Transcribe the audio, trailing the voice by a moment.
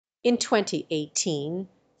In 2018,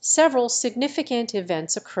 several significant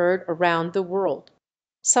events occurred around the world.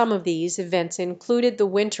 Some of these events included the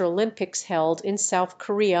Winter Olympics held in South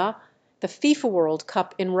Korea, the FIFA World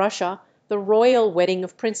Cup in Russia, the royal wedding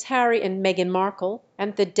of Prince Harry and Meghan Markle,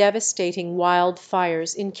 and the devastating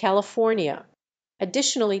wildfires in California.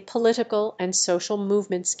 Additionally, political and social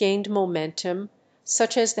movements gained momentum,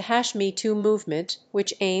 such as the #MeToo movement,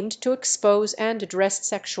 which aimed to expose and address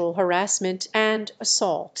sexual harassment and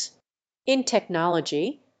assault. In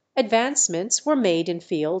technology, advancements were made in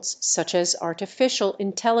fields such as artificial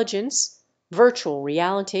intelligence, virtual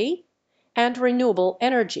reality, and renewable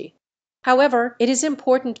energy. However, it is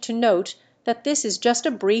important to note that this is just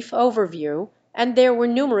a brief overview, and there were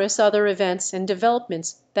numerous other events and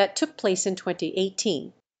developments that took place in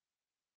 2018.